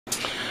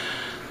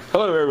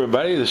Hello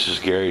everybody, this is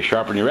Gary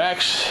Sharpen Your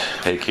Axe,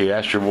 aka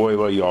Astro Boy.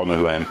 Well, you all know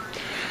who I am.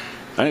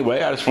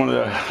 Anyway, I just wanted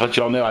to let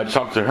y'all know I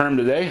talked to Herm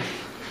today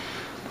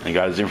and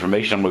got his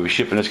information. I'm going to be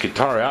shipping this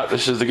guitar out.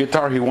 This is the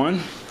guitar he won.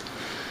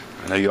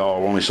 I know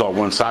y'all only saw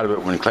one side of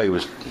it when Clay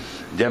was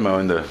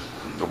demoing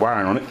the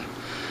wiring on it.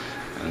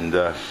 And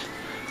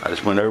I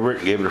just went over it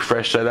and gave it a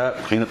fresh setup,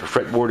 cleaned up the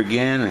fretboard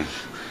again,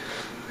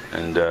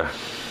 and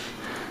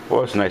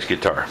well, it's a nice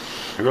guitar.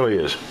 It really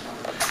is.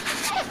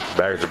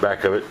 There's the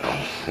back of it.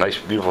 Nice,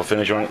 beautiful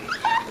finish on it.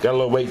 Got a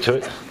little weight to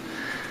it.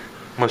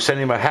 I'm going to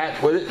send him a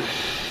hat with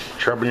it.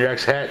 Sharpen Your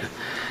Axe hat.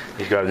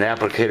 He's got an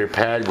applicator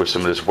pad with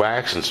some of this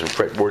wax and some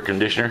fretboard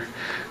conditioner.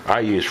 I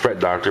use Fret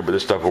Doctor, but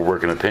this stuff will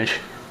work in a pinch.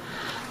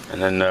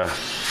 And then,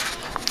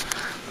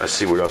 let's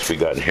see what else we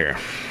got in here.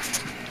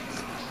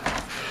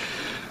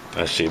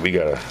 Let's see, we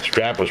got a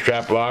strap with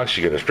strap locks,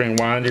 you got a string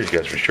winder, you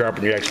got some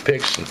Sharpen Your Axe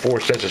picks and 4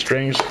 sets of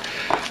strings,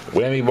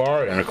 whammy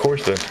bar, and of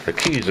course the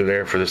keys are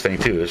there for this thing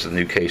too. This is a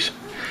new case.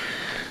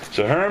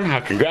 So Herm,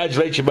 I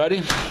congratulate you, buddy.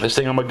 This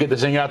thing, I'm gonna get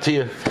this thing out to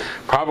you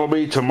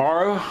probably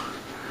tomorrow,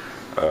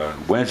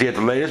 Wednesday at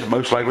the latest,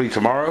 most likely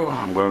tomorrow.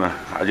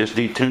 I just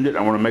detuned it.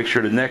 I want to make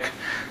sure the neck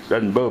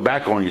doesn't bow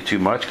back on you too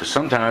much, because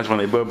sometimes when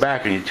they bow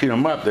back and you tune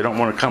them up, they don't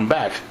want to come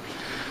back,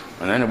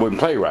 and then it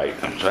wouldn't play right.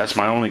 So that's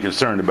my only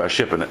concern about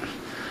shipping it.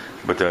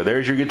 But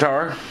there's your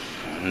guitar,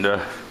 and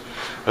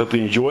hope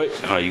you enjoy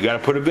it. You got to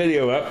put a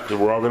video up, because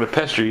we're all going to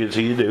pester you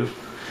until you do.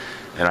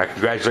 And I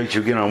congratulate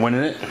you again on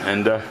winning it,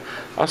 and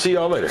I'll see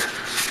y'all later.